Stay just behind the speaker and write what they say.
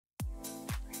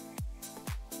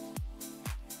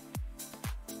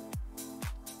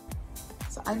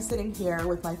So I'm sitting here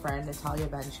with my friend Natalia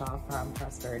Benshaw from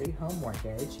Prosperity Home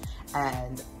Mortgage,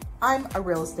 and I'm a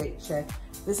real estate chick.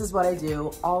 This is what I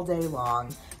do all day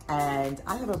long, and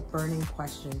I have a burning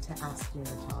question to ask you,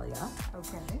 Natalia.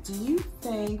 Okay. Do you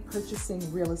think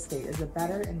purchasing real estate is a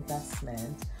better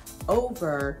investment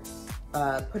over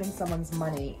putting someone's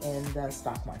money in the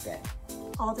stock market?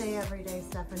 All day, every day,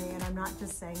 Stephanie, and I'm not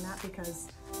just saying that because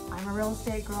I'm a real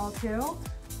estate girl too,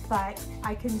 but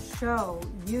I can show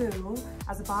you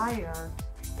as a buyer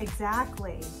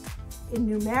exactly in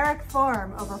numeric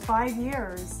form over 5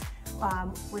 years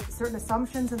with certain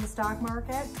assumptions in the stock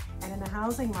market and in the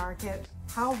housing market,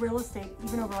 how real estate,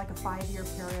 even over like a 5-year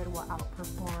period, will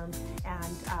outperform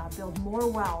and build more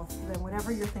wealth than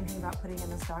whatever you're thinking about putting in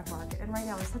the stock market. And right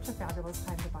now is such a fabulous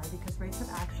time to buy because rates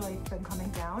have actually been coming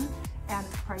down and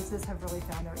prices have really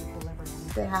found their equilibrium.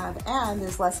 They have, and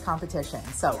there's less competition.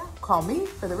 So call me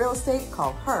for the real estate,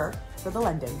 call her for the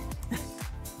lending.